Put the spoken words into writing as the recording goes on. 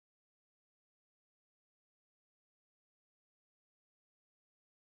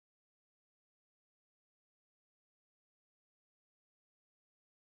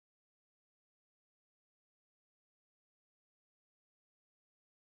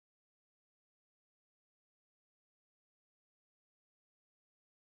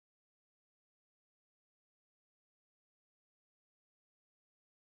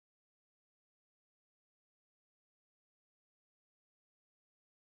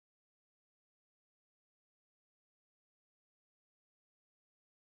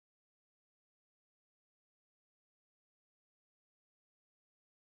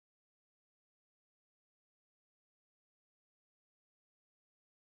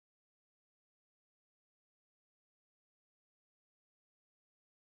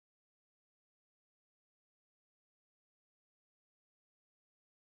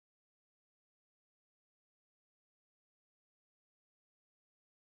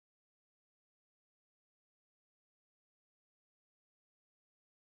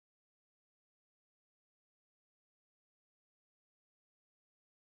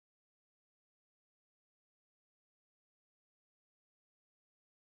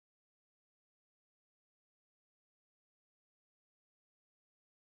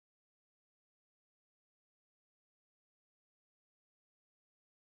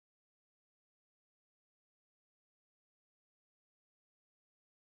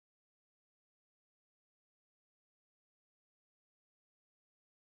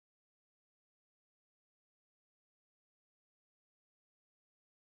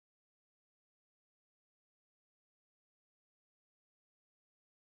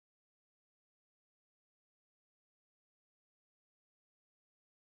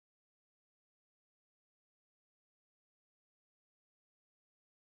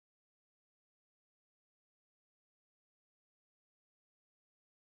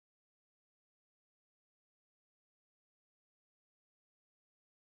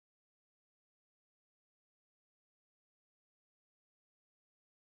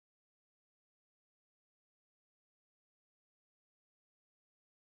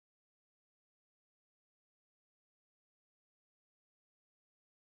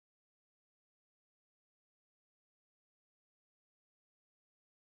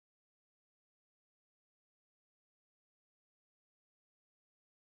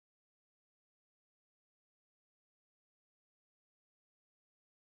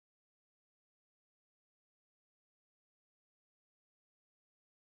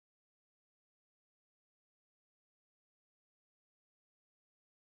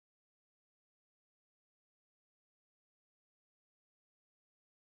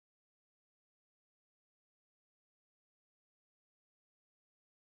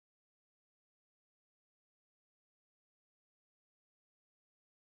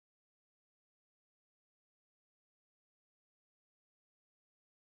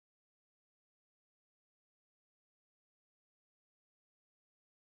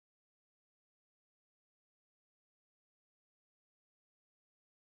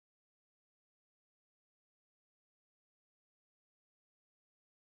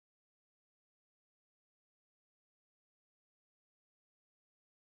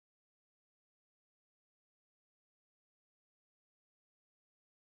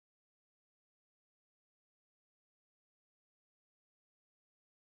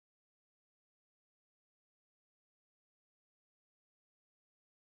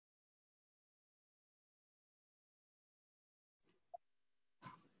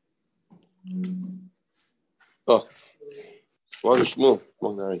Oh, what is Shmuel?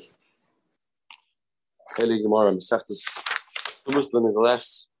 Mongari. Heli Gemara, Mesechtes. Muslim in the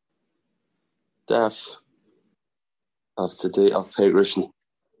left. Daf. Of today of Pegrishan.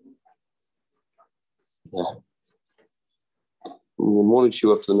 Yeah. In the morning, she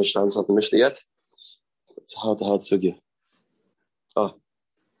up to the Mishnah. It's not the Mishnah yet. It's hard sugya. Oh.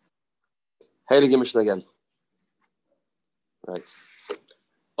 Heli Mishnah again. Right.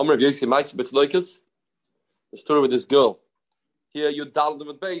 Amr Yosi Maisa Betanoikas. The story with this girl. Here you daled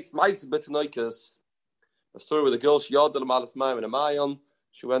with base. Maisa Betanoikas. The story with the girl. She yelled at Malas Mayim and a Mayon.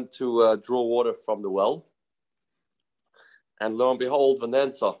 She went to draw water from the well. And lo and behold,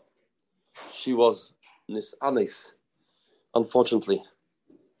 Vanensa, she was Nisanis, unfortunately.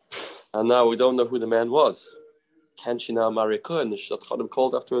 And now we don't know who the man was. Can she now marry a Kohen? The Shat Chodim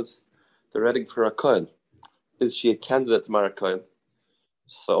called afterwards. They're ready for a Kohen. Is she a candidate to marry a Kohen?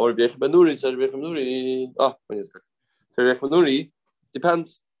 So Rabbi Benuri said, Rabbi Benuri,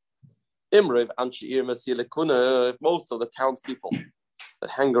 depends. Imrev Anshi Irmasi Lekuna, if most of the townspeople that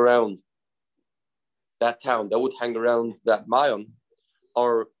hang around that town, that would hang around that Mayon,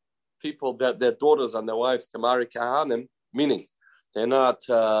 are people that their daughters and their wives can marry Kahanim, meaning they're not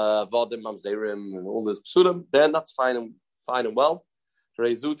Vadim, Mamzerim, and all this Psulim, then that's fine and well.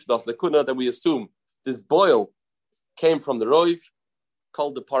 Rezut das Lekuna, that we assume this boil came from the Roiv,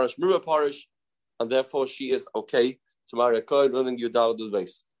 called the Parish Mura Parish, and therefore she is okay to marry a Kohen running you down the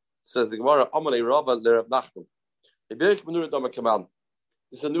base. Says the Gemara, Amalei Rava Lerav Nachman. This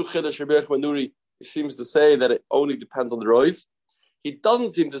is a new Chiddush. Rabbi Benuri seems to say that it only depends on the Roiv. He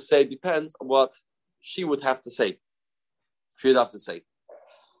doesn't seem to say it depends on what she would have to say. She'd have to say.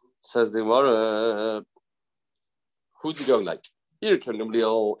 Says the Gemara, who's he going like? If they're going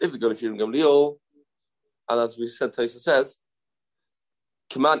to Hiram Gamliel, and as we said, Taisa says,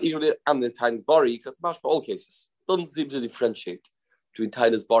 command even and the Tainis Bari, because Mash for all cases doesn't seem to differentiate between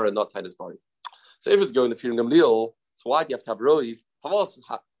Tainis Bari and not Tainis Bari. So if it's going to Hiram Gamliel, so why do you have to have Roiv?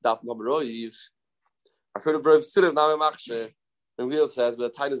 Roiv. I've heard of Roiv Sunim now Machshe. Gamliel says,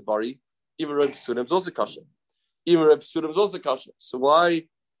 but the Tainis Bari, even Roiv Sunim is also kasha. Even Roiv Sunim is also kasha. So why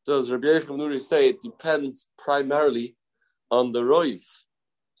does Rabbi Nuri say it depends primarily on the Roiv?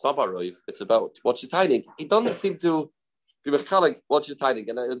 It's not about Roiv, it's about what's your tithing. He doesn't seem to be mechalik what's your tithing,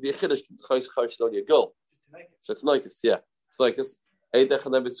 and it'll be a chiddush to chaysh on your girl. So it's noikus, yeah. It's noikus. Eidech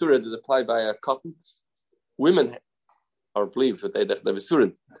and Nebesurin is applied by a cotton. Women are believed with Eidech and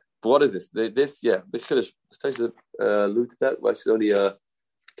Nebesurin. But what is this? This, yeah, the chiddush. This takes a allude to that. Why should only a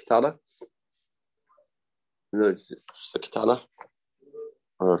katana? No, it's just a katana.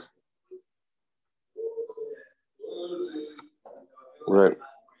 Right.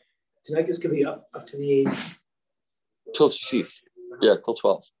 Tanakis could be up to the age. Till she sees. Yeah, till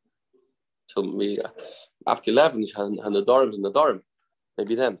 12. Till me, after 11, she has the Darim in the Darim.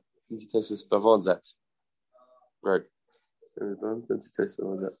 Maybe then. Then she takes this Bavonzet. Right. Then she takes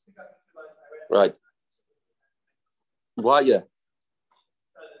Bavonzet. Right. Why, yeah.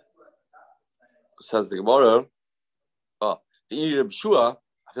 Says the Gemara. The Iri of Shua,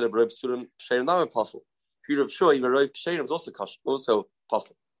 I feel like Reb Surim, Shayim now apostle. If you're Shua, even Reb Shayim is also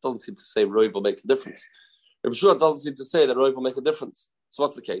apostle. Doesn't seem to say Roiv will make a difference. Reb Shua doesn't seem to say that Roiv will make a difference. So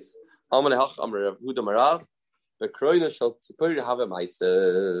what's the case? You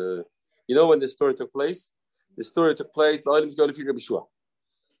know when this story took place? The story took place, the items go to Reb Shua.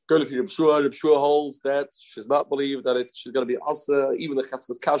 Reb Shua holds that she's not believed that she's going to be Asa, even the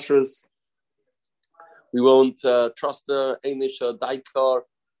Chatzot Kashrus. We won't trust her, Einisha, Daikar,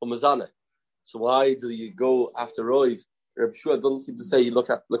 or Mazana. So why do you go after Roiv? Reb Shua doesn't seem to say you look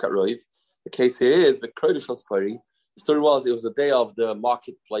at Roiv. The case here is the story was it was the day of the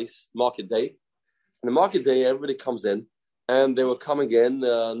market day. And the market day, everybody comes in, and they were coming in,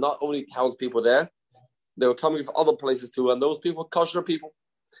 not only townspeople there, they were coming from other places too, and those people, kosher people.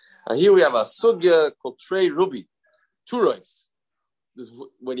 And here we have a sugya called Trey Ruby, 2 Roivs.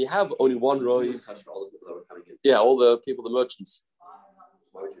 When you have only one Roiv, yeah, all the people, the merchants.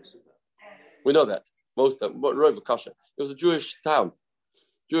 Why would you assume that? We know that. Most of them, Roiv of Kasha. It was a Jewish town,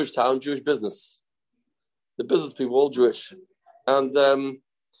 Jewish business. The business people all Jewish, and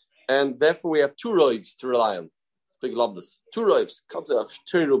therefore we have 2 Roivs to rely on. Big lobdus. 2 Roivs. Concept of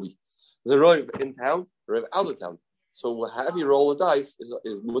Trey Ruby. There's a Roiv in town, a Roiv out of town. So however you roll the dice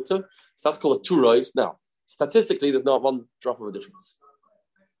is mutter. So that's called a 2 Roivs. Now, statistically, there's not one drop of a difference.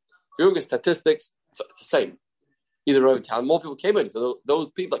 If you look at statistics, it's the same. Either Roiv town, more people came in. So those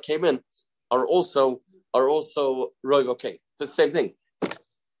people that came in are also Roiv okay. It's the same thing.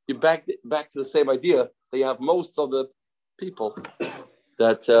 You back to the same idea that you have most of the people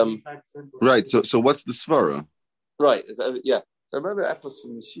that Right. So what's the svara? right? Yeah, I remember episode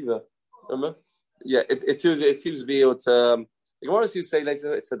from Yeshiva. Remember? Yeah, it seems to be it's the Gemara seems to say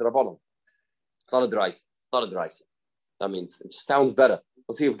later it's a drabanan. It's not a drais. It's not a drais. That means it just sounds better.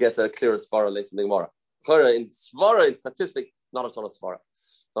 We'll see if we get a clearer svara later in the Gemara. In svara, in statistic, not a ton of svara.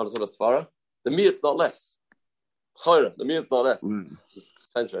 Not a ton of svara. The it's not less. The it's not less.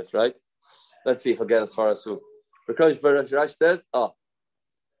 Central, right? Let's see if I get as far as soon. Because Rashi says, the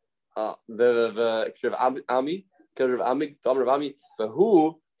Ami, for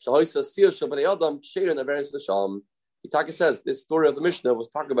who Shahoisa Sir Shabani Adam Sharon the various Sham. Itaka says this story of the Mishnah was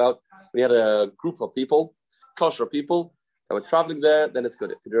talking about when you had a group of people, kosher people, that were traveling there, then it's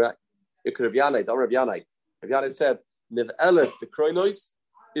good. It could have Yanai, Rav Yanai. Rav Yanai said, Niv Elef the Kroinois,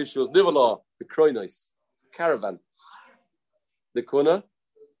 if she was Nivala, the Kroinois, caravan. The Kuna,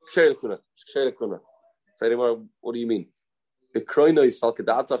 Shayla Kuna. What do you mean? The Kroinois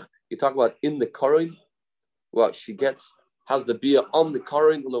Salkadatach, you talk about in the Korin, what she has the beer on the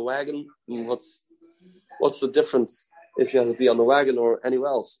Korin, on the wagon. What's the difference if she has a beer on the wagon or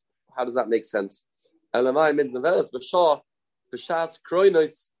anywhere else? How does that make sense? If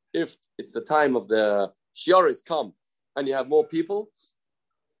it's the time of the Shiaris come and you have more people,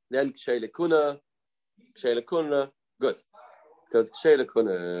 then Shayla Kuna, good. Because Shayla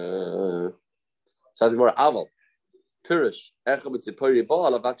Kuna says more Aval. Pirish,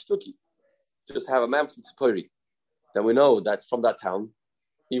 just have a man from Tzipori. Then we know that's from that town,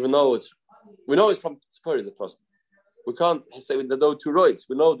 even though we know it's from Tzipori, the person. We can't say there are two roids.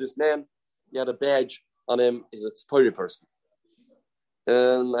 We know this man, he had a badge on him, is a Tzipori person.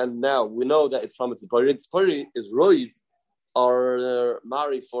 And now we know that it's from a Tzipori. Tzipori is roiv or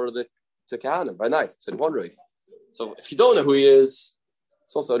Mari for the Kahanim by night. It's one roiv. So if you don't know who he is,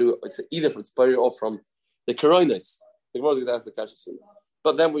 it's either from Tzipori or from the Koronis. The Gemara is going to ask the question soon.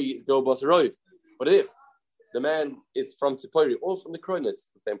 But then we go about the roiv. But if the man is from Tzipori or from the Koronis,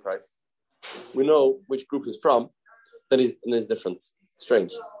 the same price, we know which group he's from, then it's different.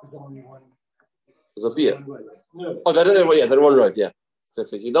 Strange. There's only one. There's a beer. Oh, they're one roiv, yeah. So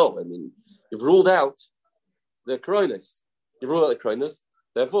because you've ruled out the Koronis. You've ruled out the Koronis.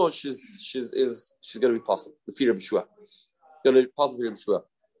 Therefore, she's going to be possible. The fear of Yeshua. Going to be possible fear of Yeshua.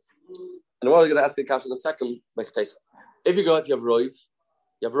 And what I'm going to ask the question in a second. If you have roiv,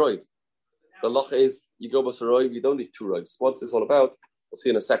 you have roiv. The loch is you go bus a roiv. You don't need two roivs. What's this all about? We'll see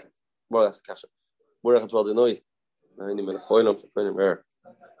in a second. More that's the kasha.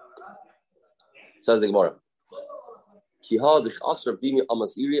 Says the Gemara. Kihadich asr b'dimi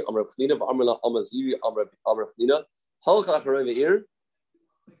amaziri amrafnina v'amrla amaziri amrafnina halchalach roiv.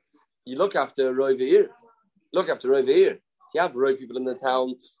 You look after roiv eir. You have roiv people in the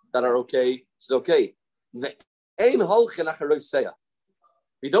town that are okay. It's okay. We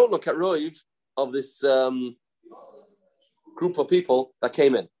don't look at roiv of this group of people that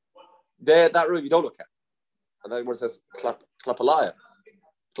came in. That roiv you don't look at. And then where it says klapalaya.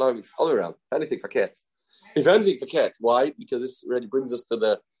 Klap means all around. Anything for cat. If anything for cat, why? Because this already brings us to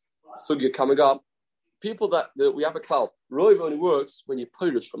the sugya coming up. People that we have a cloud. Roiv only works when you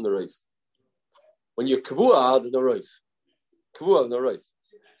purish from the roiv. When you're kavua, there's no roiv.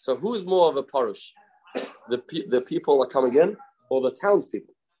 So who's more of a parush? The people that are coming in or the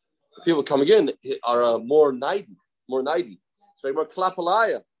townspeople? The people coming in are more needy. It's very more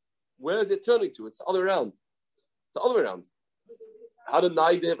klapalaya. Where is it turning to? It's the other way around. How to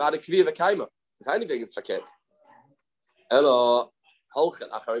naidiv, how to kriya v'kaima. If anything, it's faket. Hello, holchen.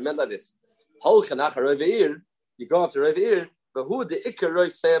 I remember this. Holchen achar roiv. You go after roiv, but who the ikar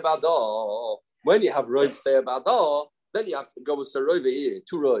roiv say about that? When you have roiv say about that, then you have to go with a roiv,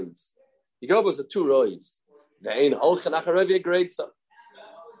 two roivs. You go with two roivs. Ve'ein holchen achar roiv great.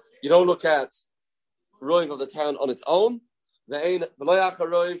 You don't look at roiv of the town on its own. Ve'ein v'loy achar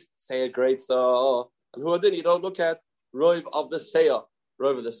roiv say a great so. And who then you don't look at roiv of the seah,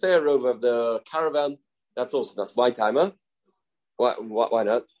 roiv of the caravan. That's also not my timer. Why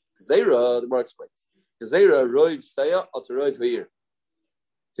not? Zera, the more explains. Zera roiv seah or to roiv here.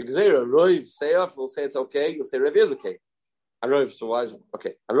 So Zera roiv seah will say it's okay. You'll say roiv is okay. And roiv so why is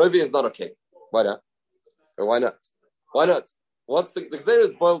okay? And roiv is not okay. Why not? Or why not? What's the Zera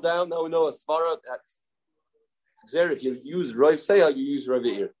is boiled down? Now we know a svara that Zera. If you use roiv seah, you use roiv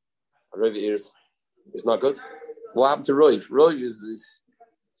here. Roiv ears is not good. What happened to roiv? Roiv is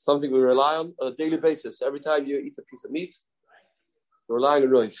something we rely on a daily basis. Every time you eat a piece of meat, you're relying on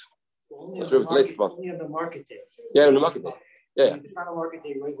roiv. Only on the market day. Yeah, on the market day. Yeah. If it's not a market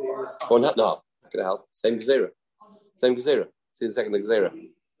day, roiv is fine. Or not? No, not gonna help. Same gezerah. See the second gezerah.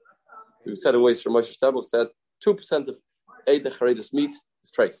 We said a ways from Moshe Stabel said 2% of Eid the Charedis meat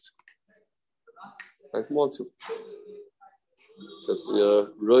is treif. That's more too. Just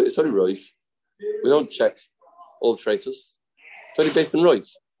it's only roif. We don't check all treifers. It's only based on roif.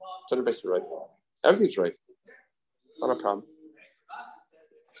 It's only based on roif. Everything's roif. Not a problem.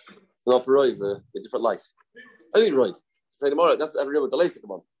 Not for roif, a different life. I think roif. That's every real with the laser.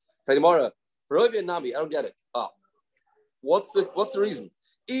 Come on. For roif and nami, I don't get it. What's the reason?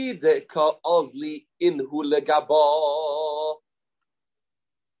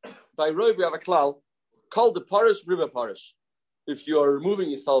 By roiv we have a klal called the parish river parish. If you are removing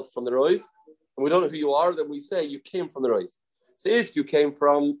yourself from the roiv, and we don't know who you are, then we say you came from the roiv. So if you came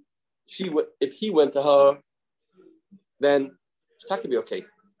from if he went to her, then that could be okay.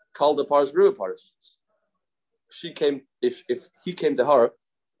 Called the parish river parish. She came. If he came to her,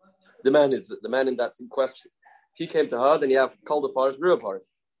 the man in that's in question. If he came to her, then you have called the parish river parish.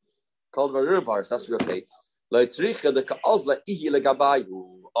 Called the river parish. That's okay. This is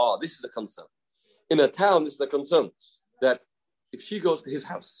the concern. In a town, this is the concern that if she goes to his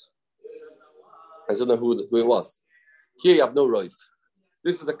house, I don't know who it was. Here you have no roif.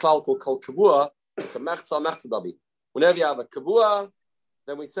 This is the klal called kavua. Whenever you have a kavua,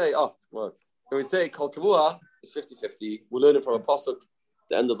 then we say, kal kavua is 50-50. We learn it from a pasuk,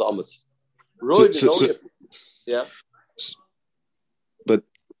 the end of the Amud. Yeah. But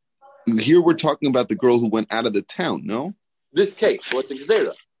here we're talking about the girl who went out of the town, no? This case, it's a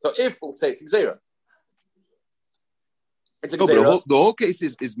gzeira. So if we'll say it's a gzeira. It's a no, gzeira. But the whole case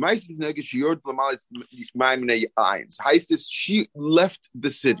is Heist is she left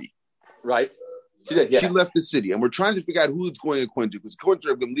the city. Right. She did, yeah. She left the city. And we're trying to figure out who it's going according to. Because according to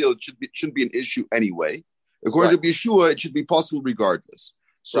Rabbi Gamliel, it shouldn't be an issue anyway. According to Yeshua, it should be possible regardless.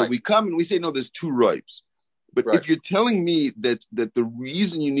 So we come and we say, no, there's two roivs. But if you're telling me that the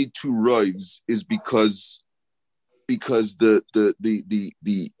reason you need two roivs is because the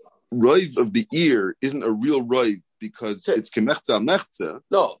roiv of the ear isn't a real roiv because it's kemechza mechza.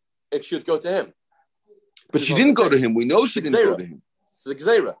 No, if she would go to him. But she didn't go to him. We know she didn't go to him. It's the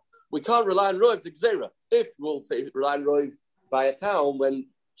gzeira. We can't rely on roiv. It's a gzeira. If we'll say rely on roiv by a town when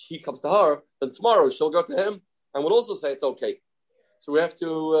he comes to her, then tomorrow she'll go to him and we'll also say it's okay. So we have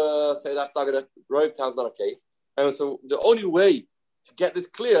to say that's not going to, roiv town's not okay. And so the only way to get this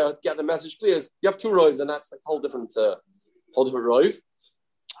clear, get the message clear, is you have two roivs, and that's like whole different roiv.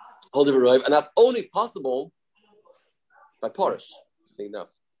 And that's only possible by parish.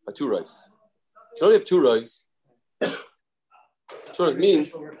 By two roivs. You can only have two roivs. Two roivs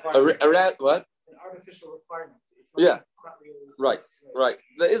means around what? It's an artificial requirement. It's not, it's not really right.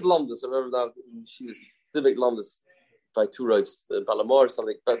 There is lomdus. I remember that she was did make lomdus by two roivs, Balamor or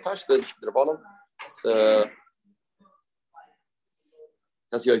something. But Pash the Rabbanon.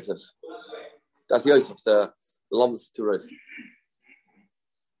 That's Yosef. The lomdus two roivs.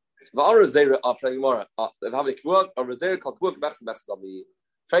 So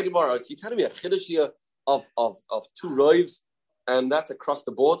you telling me a chiddush here of two roivs, and that's across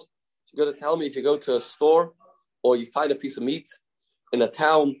the board? You're going to tell me if you go to a store or you find a piece of meat in a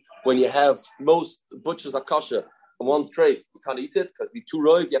town when you have most butchers are kosher on one's tray, you can't eat it because the two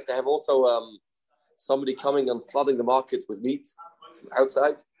roivs, you have to have also somebody coming and flooding the market with meat from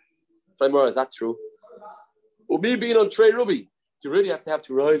outside. Is that true? Umi being on tray ruby. You really have to have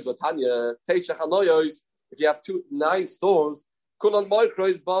two roivs. If you have 9 stores,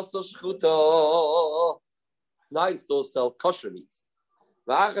 9 stores sell kosher meat.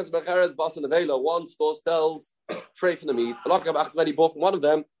 One store sells tray from the meat. When you bought from one of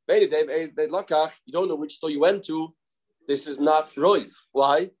them, you don't know which store you went to. This is not roiv.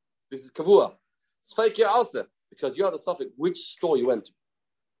 Why? This is kavua. It's fake also because you have to suffer which store you went to.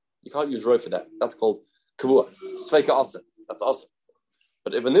 You can't use roiv for that. That's called kavua. It's fake also. That's awesome.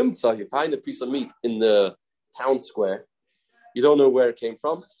 But if a nimtza, you find a piece of meat in the town square, you don't know where it came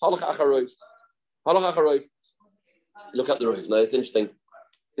from. Halach acharoiv. Look at the roiv. Now it's interesting.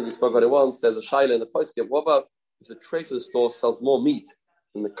 I think we spoke about it once. There's a shaila in the poskim. What about if the tray for the store sells more meat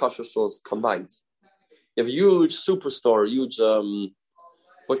than the kosher stores combined? You have a huge superstore, huge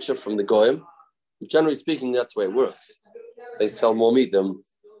butcher from the goyim. Generally speaking, that's the way it works. They sell more meat than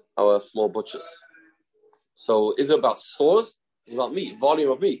our small butchers. So is it about stores? It's about meat,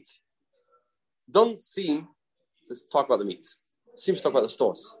 volume of meat. Doesn't seem to talk about the meat. Seems to talk about the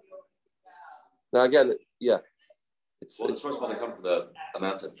stores. Now again, it's the stores want to come from the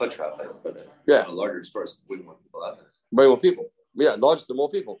amount of foot traffic, but larger stores way more people out there. Way more people. Yeah, larger to more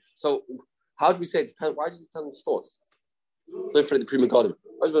people. So how do we say it depends? Why does it depend on the stores? Live for the prima garden.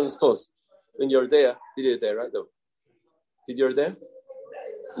 Why does it depend on the stores? When you're there, did you there, right? No. Did you there?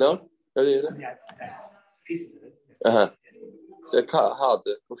 No? Yeah, it's pieces of it. It's hard.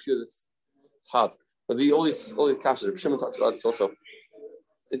 The computer is hard. But all these caches, Shimon talks about it also.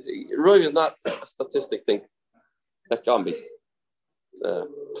 Roiv is not a statistic thing. That can be.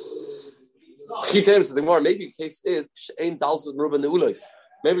 Maybe the case is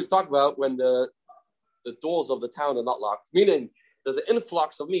maybe it's talking about when the doors of the town are not locked, meaning there's an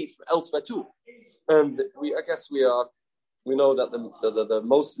influx of meat from elsewhere too. And we know that the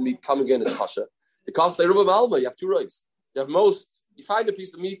most meat coming in is kosher. The cost of Rubba Malma, you have two roives. You find a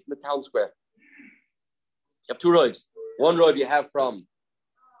piece of meat in the town square. You have two roives. One roiv you have from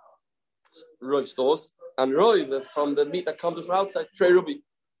roiv stores, and roiv from the meat that comes from outside. Trey Ruby.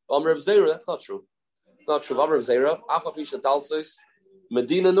 Amr Zera, that's not true. Not true. Amr Zera, Afapisha Dalsis,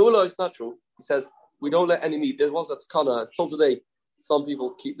 Medina Nula, it's not true. He says, we don't let any meat. There was a takana. Until today, some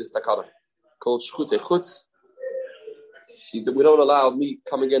people keep this takana called Shchute Chutz. We don't allow meat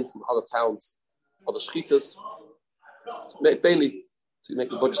coming in from other towns, other shchitas, mainly to make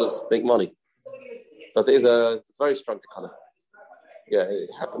the butchers make money. But there is a very strong takana. Yeah, it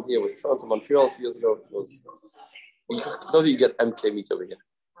happened here with Toronto, Montreal a few years ago. I don't think you get MK meat over here.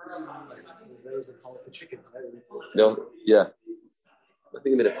 Those that call it the chickens, right? No, yeah. I think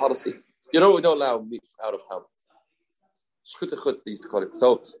they made a policy. We don't allow meat out of town. Schut, they used to call it.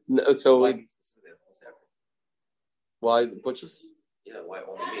 So why the butchers? Yeah, why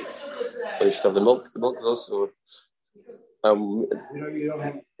only meat? Well, you should have the milk also. You don't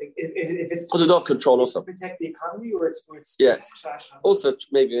have if it's because we don't have control also. To protect the economy, or it's yeah. Also,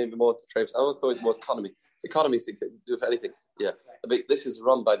 maybe more to trade. I thought it was more economy. It's economy to do for anything. Yeah, but this is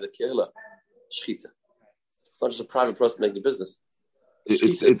run by the Kehillah Shchita. It's not just a private person making a business.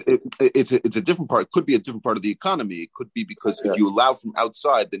 It's a different part. It could be a different part of the economy. It could be because if you allow from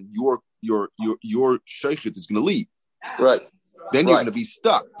outside, then your sheikhet is going to leave. Right. Then you're going to be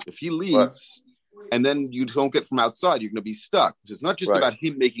stuck. If he leaves, and then you don't get from outside, you're going to be stuck. So it's not just about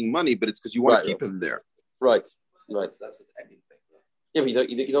him making money, but it's because you want to keep him there. Right. That's with anything. Yeah, but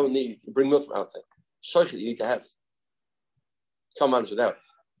you don't need to bring milk from outside. Sheikhet you need to have. You can't manage without.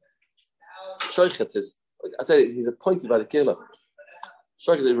 Sheikhet is, I say he's appointed by the Kehillah.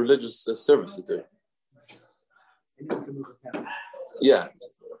 Sheikhet is a religious service he's doing. Yeah.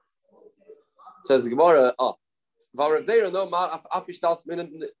 Says the Gemara,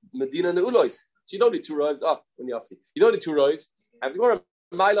 Medina Neulois. So you don't need two roives. When you see, you don't need two roives. And the Gemara,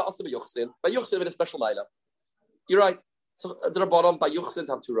 Maila also by Yuchsin. By Yuchsin with a special Maila. You're right. So the bottom by Yuchsin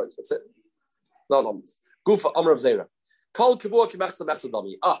have two roives. That's it. Not almost. Gufa Amr of Zera. Kol Kavua Kimachsa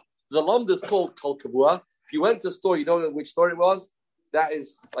Mechsadami. The land is called Kol Kavua. If you went to a store, you don't know which store it was. That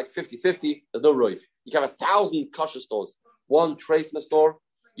is like 50-50. There's no roiv. You can have 1,000 kosher stores. One tray from the store.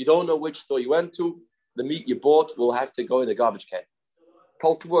 You don't know which store you went to. The meat you bought will have to go in the garbage can.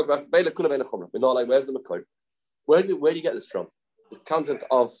 We're not like, where's the makor? Where do you get this from? The concept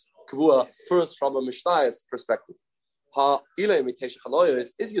of kavua first from a mishnayos perspective.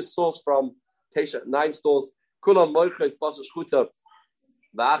 Is your source from 9 stores?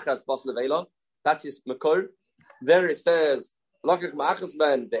 That is makor. There it says, is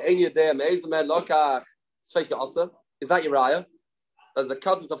that your raya? There's a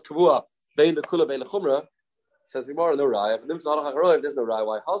concept of kavua. Bein the kula, bein the chumrah, says the Gemara, no raya. If there's no raya,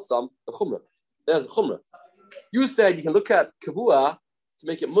 why hasam the chumrah? There's the chumrah. You said you can look at kavua to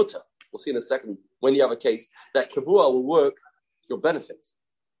make it mutter. We'll see in a second when you have a case that kavua will work your benefit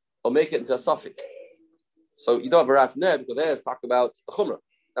or make it into a suffix. So you don't have a raya from there because there's talking about the chumrah.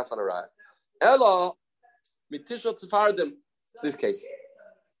 That's not a raya. Ella mitisha tzefardim. This case,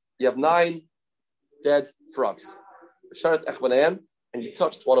 you have 9 dead frogs. Sharet echbanayim, and you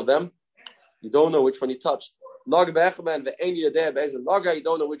touched one of them. You don't know which one you touched. You don't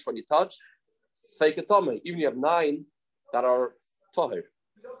know which one you touched. It's fake a tummy. Even you have 9 that are tahir.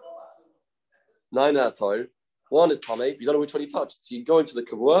 9 that are tahir. 1 is tummy. You don't know which one you touched. So you go into the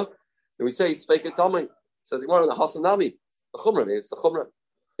kavua, and we say it's fake a tummy. Says the Gemara in the Hasanami. The chumrah is the chumrah.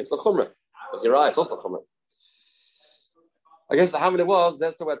 It's the chumrah. Because you're right. It's also the chumrah. I guess the hamid was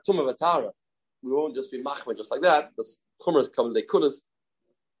that's about tumah v'tara. We won't just be machmir just like that because chumrahs come they kulas.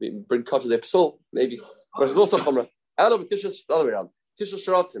 We bring cut to the psul, maybe. But it's also chumrah. Elam tisha the other way around. Tisha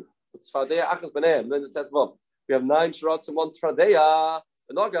shiratzim. It's fadeya achas b'neim. Then the test vav. We have 9 shiratzim, 1 fadeya.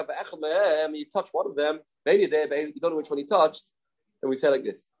 The naga be'echad me'em. You touch one of them. Maybe you don't know which one you touched. And we say like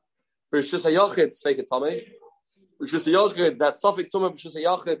this. B'rishus hayachid fake a tamei. B'rishus hayachid that suffix tumah b'rishus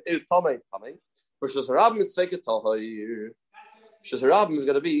hayachid is tamei. B'rishus harabim is fake a tahir. B'rishus harabim is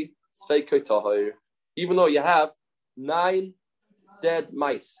going to be fake a tahir. Even though you have 9 dead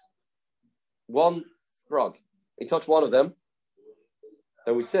mice, 1 frog. You touch one of them,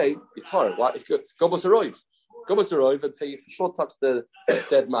 then we say you're tired. Why? If go bus a roiv, Go with the roiv and say if you should touch the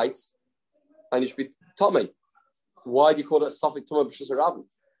dead mice, and you should be tummy. Why do you call it a suffix tummy b'shus rabbi?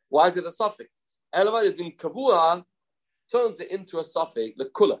 Why is it a suffix? Elva has been kavua turns it into a suffix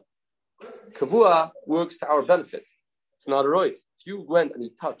lekula. Kavua works to our benefit. It's not a roiv. If you went and you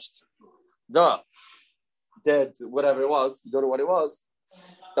touched the dead whatever it was, you don't know what it was.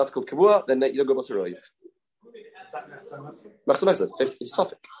 That's called kavua. Then you don't go with the roiv. Mechsa it's a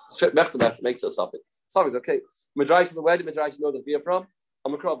suffix. Mechsa makes it a suffix. Suffix okay. Midrash, where did Midrash know this beer from?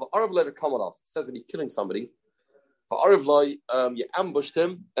 I'm a crowd. Arav letter Kamalov says when you're killing somebody, for Arav loy, you ambushed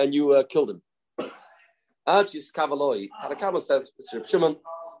him and you killed him. Actually, Kavaloi. Tanakama says, Mr. Shimon,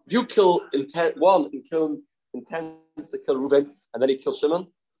 if you kill intends to kill Reuven and then he kills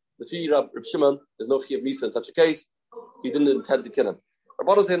Shimon, the fee Rab Shimon, there's no Chiyav Misa in such a case. He didn't intend to kill him.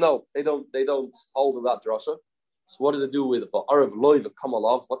 Rabbanon say no, they don't hold to that drasha. So what does it do with for Arav loy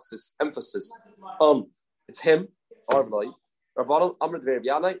Kamalov? What's this emphasis? It's him, Arav loy. Rabbanon Amr Dveir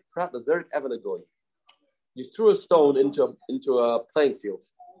Yanai, Prat Nazarek Evan Agoy. You threw a stone into a playing field.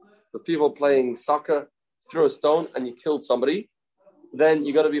 With people playing soccer, threw a stone and you killed somebody, then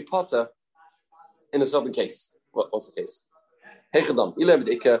you got to be a potter in a certain case. What's the case?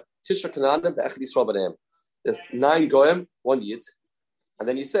 There's 9 goyim, 1 yid, and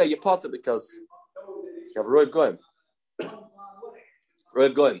then you say you're potter because you have a roiv goyim.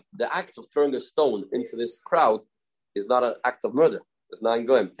 Roiv goyim. The act of throwing a stone into this crowd is not an act of murder. There's 9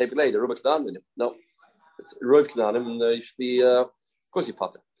 goyim. Take it later. No, it's roiv kananim, and you should be. Of course, you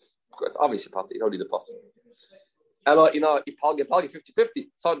potter. It's obviously potter. You don't need a potter. Ella, you palgi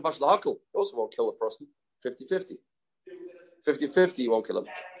 50-50. So the bashal hakol. You also won't kill a person 50-50. 50-50, you won't kill him.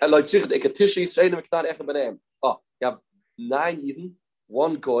 Ella, you have 9 Eden,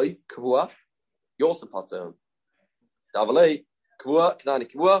 1 goy, kavua. You also potter. Davalei, kavua, knani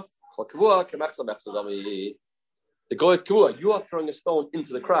kavua, kavua, kemachsa mechsa dami. The goy is kavua. You are throwing a stone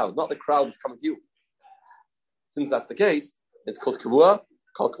into the crowd, not the crowd is coming to you. Since that's the case, it's called kavua.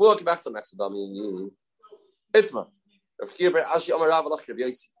 Called kavua, kemachsa mechsa dami. Itzma. We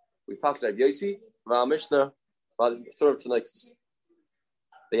passed Rav Yosi. Our Mishnah, the story of tonight is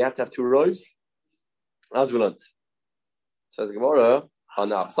they have to have 2 rows. As we learned. Says the Gemara. Oh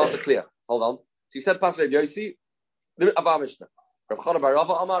no, it's not so clear. Hold on. So you said pass Rav Yosi. Our Mishnah. No,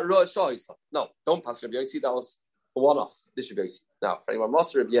 don't pass Rav Yosi. That was a one-off. This Rav Yosi. Now, for anyone,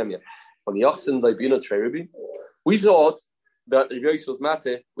 Master Rav Yemia. On the Yochsin Leibuna Trey Ruby, we thought that Rav Yosi was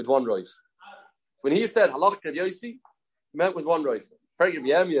mate with 1 row. When he said halach Rav Yosi, meant with 1 roif. For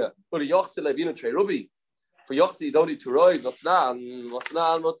Yemia, but Yochsi Levina Trey Ruby. For Yochsi, you don't need 2 roif. What's nan?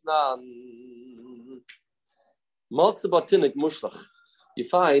 Matzabatinik mushlach. You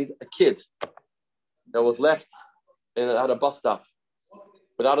find a kid that was left at a bus stop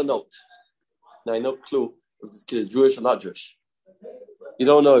without a note. Now, no clue if this kid is Jewish or not Jewish. You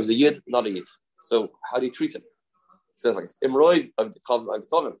don't know if he's a yid, not a yid. So, how do you treat him? It says like, if roiv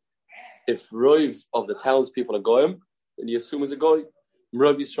of the townspeople are goyim, then you assume he's a goy.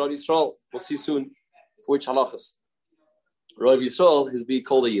 Roiv Yisrael. We'll see soon for which halachas. Roiv Yisrael is be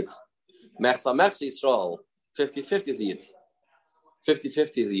called a yid. Mechsa Yisrael. 50-50 is a yid.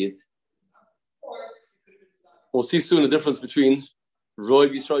 50-50 is a yid. We'll see soon the difference between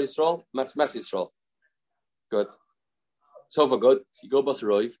Roiv Yisrael, Mechsa Yisrael. Good. So far good. So you go bus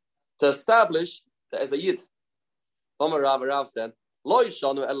roiv to establish that as a yid. Rav said, Lo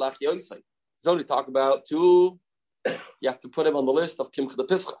yishanu elach yoisai. It's only talk about 2. You have to put him on the list of Kimcha the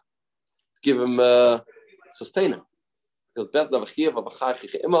Pischa. Give him sustain him. It's best of a chiyuv of a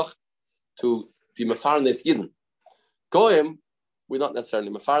chaychich imach to be mefarnes yidden. Goyim, we're not necessarily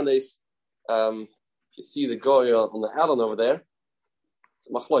mefarnes. If you see the goy on the Allen over there, it's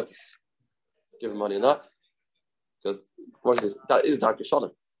machloitis. Give him money or not, because that is dark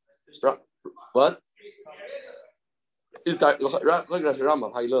Yishanim. What? Is dark? Look at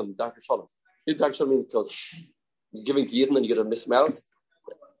Rambam. How you learn dark Yishanim? Dark Yishanim means because you're giving to Yidden and you get a miss him out.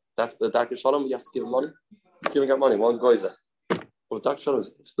 That's the dark Yishanim. You have to give him money. Giving out money. One guy is there. Well, dark Yishanim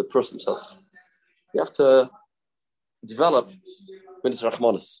is the person himself. You have to develop Midas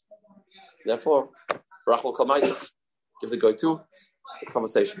Rachmanis. Therefore, Rachmal Kamaisach. Give the guy 2. The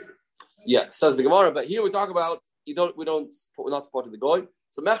conversation. Yeah, says the Gemara. But here we talk about we're not supporting the guy.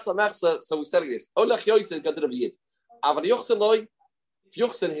 So mechsa. So we said like this. Olech Yoisei got rid of Yid. Avar Yochsen loy. If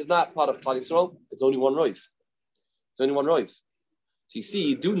Yochsen is not part of Klal Yisrael, it's only 1 roiv. It's only 1 roiv. So you see,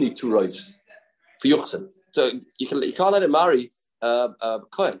 you do need 2 roivs for Yochsen. So you can't let him marry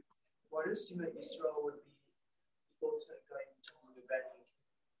Kohen. Why does it that Yisrael would be able to go into the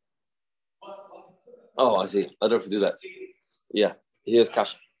wedding? Oh, I see. I don't know if we do that. Yeah, here's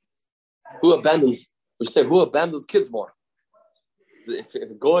Kasha. Who abandons We say who abandons kids more. If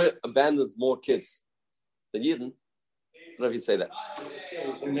a goy abandons more kids than Yidden, I don't know if you'd say that.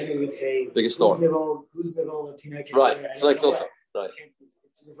 And then we would say biggest store. Who's the Latina? Right. So like also. Right.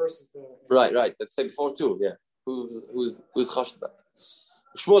 It reverses the. Right. Let's say before too. Yeah. Who's chashed that?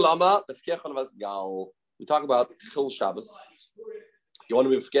 Shmuel Amar lefkechon was gal. We talk about Chil Shabbos. You want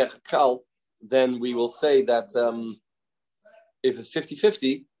to be Fkech Kal, then we will say that if it's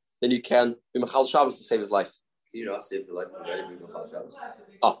 50-50, then you can be Machal Shabbos to save his life. Can you not save the life of a guy to be Machal Shabbos?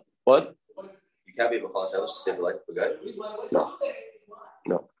 Oh, what? You can't be Machal Shabbos to save the life of a guy?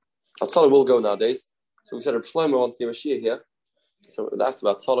 No. Tzala will go nowadays. So we said Reb Shlomo wants to give a shia here. So we asked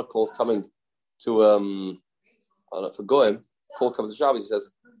about Tzala calls coming to, I don't know, for Goyim. Call comes to Shabbos. He says,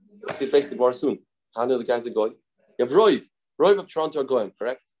 we'll see basically more soon. How many of the guys are going? You have Roiv of Toronto are going,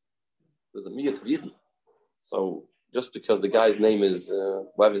 correct? There's a Miyat of Yidden. So just because the guy's name is,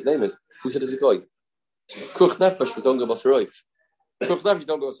 whatever his name is, who said is he going? Kuch Nefesh, we don't go Bas Roiv. Kuch Nefesh, you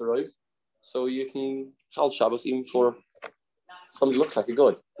don't go Bas Roiv. So you can Chal Shabbos even for somebody who looks like a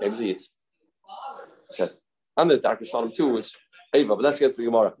guy. Maybe it's a Yid. Okay. And there's Dark Shalom too, which Eva, but let's get to the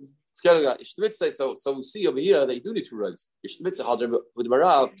Gemara. So we see over here that you do need two rows. With the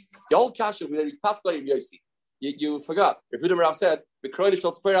Marav, the whole kasha with the Pascal Yosi. You forgot. If the Marav said the Kroinish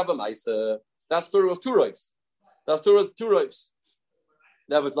not spare up that story was two rows. That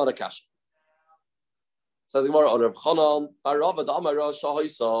was not a kasha. Says Gemara on Reb Chanan, Arava the Amara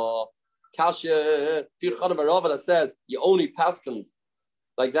Shahoisa kasha Fir Chanan Arava that says you only paskin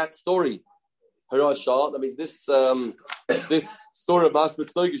like that story. That means this story about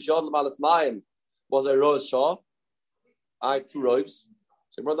Mitlogish Yadlam Alas Mayim was a Rosh Shah. I had two rows.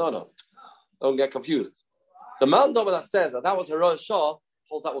 So, no. Don't get confused. The man that says that was a Rosh Shah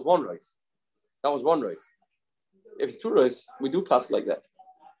holds that was one row. That was one row. If it's two rows, we do pass like that.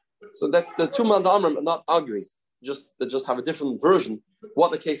 So that's the two man Amram are not arguing. They just have a different version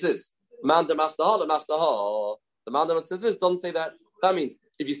what the case is. Man the Master the Master The man that says this doesn't say that. That means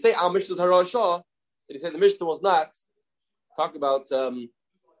if you say our Mishnah is Hara Shah, and you say the Mishnah was not, talk about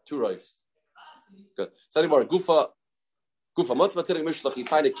two rows. Good. So anymore, Gufa Motzmatir Mishlach, you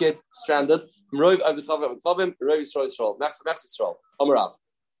find a kid stranded. Rov of the Chavim, Rov Yisrael, Max Yisrael, Amarav.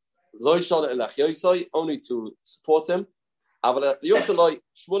 Only to support him. Aber Yoshaloi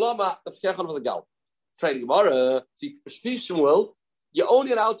Shmulama the Fkechon was a gal. Friday Gemara, see Shmuel, you're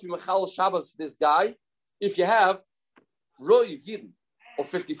only allowed to be Machal Shabbos for this guy if you have Roiv Yidden or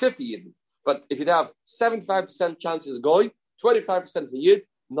 50-50 Yidden. But if you have 75% chances goy, 25% is a Yid,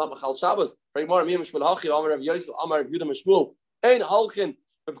 not Machal Shabbos. Friday Gemara, Miyam Shmuel Hachi, Amar Rav Yosef, Amar Rav Yudah Mishmuel, Ein Halchin,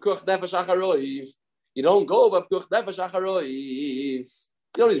 B'Pekuch Nefesh Acharoiv. You don't go B'Pekuch Nefesh Acharoiv. You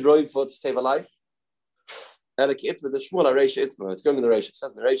don't need Roiv for to save a life. And a kid with the Shmuel Aresha Itzma, it's going in the Resha. It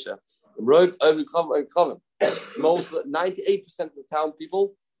says in the Resha, most 98% of the town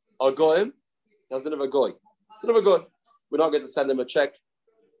people are goyim. There's never goy. Never goy. We don't get to send them a check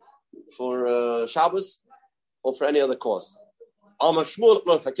for Shabbos or for any other cause. When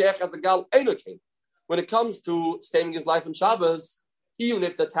it comes to saving his life on Shabbos, even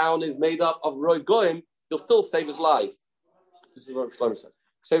if the town is made up of Roy Goyim, he'll still save his life. This is what Shlomo said.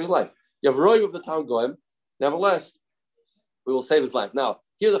 Save his life. You have Roy of the town Goyim. Nevertheless, we will save his life. Now,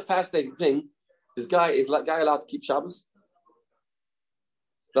 here's a fascinating thing. Is guy allowed to keep Shabbos?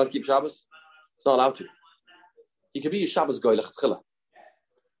 Allowed to keep Shabbos? He's not allowed to. He can be a Shabbos goy lechatchila.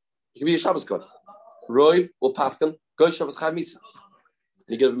 He can be a Shabbos goy. Roiv or Paskan goy Shabbos chayv misa. And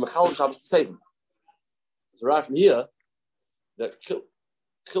you give him Machal Shabbos to save him. So right from here, that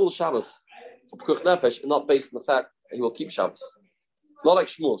Chil Shabbos for Pekuch Nefesh is not based on the fact that he will keep Shabbos. Not like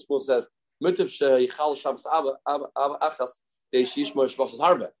Shmuel. Shmuel says, Mutav sheyichal Shabbos achas deishishmo shvoshes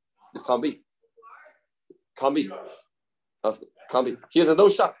harbe. This can't be. Can't be. Can't be. He has no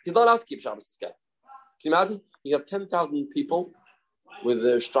Shabbos. He's not allowed to keep Shabbos, this guy. Can you imagine? You have 10,000 people with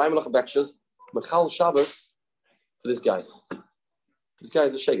Shtreimelach Bekshas, Machal Shabbos for this guy. This guy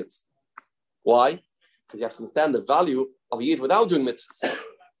is a Shegetz. Why? Because you have to understand the value of a Yid without doing mitzvahs.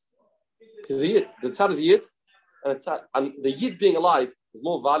 Because the tzad is a Yid, and the Yid being alive is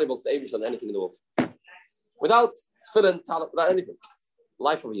more valuable to the Eibush than anything in the world. Without tefillin, talit, without anything.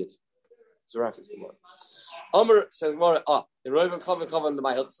 Life of a Yid. Zerach is Gemara. Amr says Gemara, in Rov and Chavan the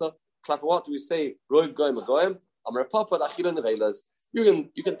Mahilchsa, clap what do we say? Rov goyim a goyim. Amr papa achila nevelas. You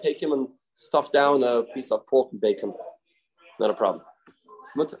can take him and stuff down a piece of pork and bacon. Not a problem.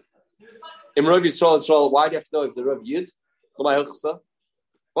 In Rov Yisrael, why do you have to know if it's a Rov Yid? The Mahilchsa.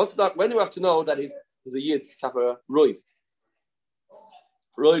 What's that? When do you have to know that he's a Yid? Kappa Rov.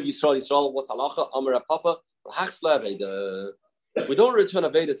 Rov Yisrael. What's halacha? Amr papa. We don't return a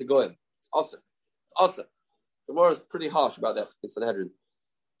Veda to goyim. It's awesome. Also, the Gemara is pretty harsh about that in Sanhedrin.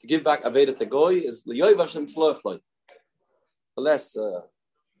 To give back Aveda to Goy is L'yoy Vashem Tzloichloi. Unless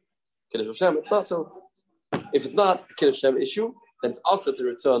Kiddush Hashem, it's not so. If it's not a Kiddush Hashem issue, then it's also to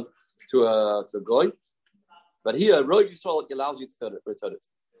return to a Goy. But here, Roy Yisrael allows you to return it.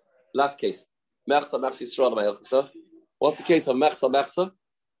 Last case. Mechsa Yisrael Ma'elchasa. What's the case of Mechsa?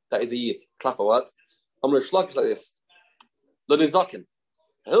 That is a Yid. Clap or what? I'm going to shlok like this. The Nizakin.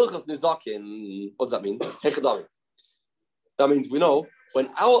 Hilchas Nizakin. What does that mean? Hechadami. That means we know when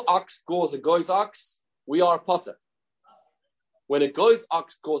our ox goes a Goy's ox, we are a potter. When a Goy's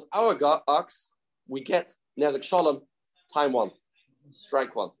ox goes our ox, we get Nezek Shalom time 1.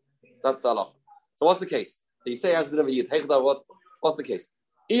 Strike 1. That's the halach. So what's the case? You say as the Yid. What's the case?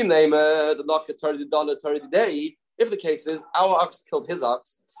 The Nachka 30 day. If the case is our ox killed his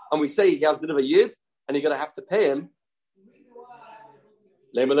ox, and we say he has a bit of a Yid, and you're going to have to pay him.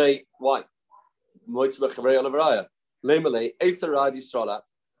 Lemelei, why? Lemelei, Eitzarad Yisraelat.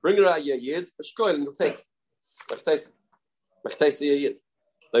 Bring her out your Yid, but Shkoil, and you'll take. Mechtaisa your Yid.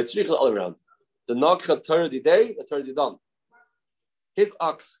 Let's read it all around. The Nachka 30 day, the 30 done. His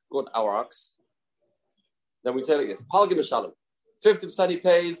ox got our ox. Then we say like this: Palgim Mishalom. 50% he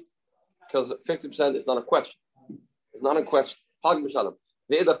pays because 50% is not a question. It's not a question. Palgim Mishalom.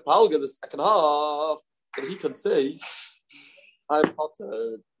 The Edach Palgim, the second half, that he can say, I'm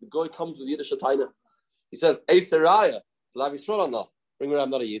potter. The guy comes with Yiddish Taina. He says, Eiseraya, Lav Yisrael or not? Bring her, I'm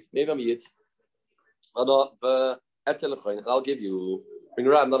not a Yid. Maybe I'm a Yid. And I'll give you. Bring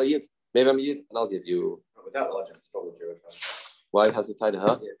her, I'm not a Yid. Maybe I'm a Yid, and I'll give you. Without logic, it's probably Jewish. Why it has a Taina,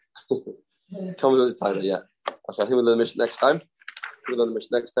 huh? Yeah. Comes with the Taina, yeah. Okay, I think we'll learn the mission next time. We'll learn the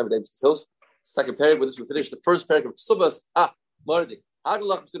mission next time with Davis Hills. Second paragraph, with this we finish the first paragraph of Kesubos. Mardi.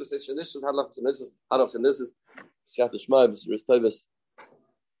 Hadalach Pesudus, this is Hadalach Pesudus, Hadalach Pesudus, this is Siyat Shema, Mr. Tavis.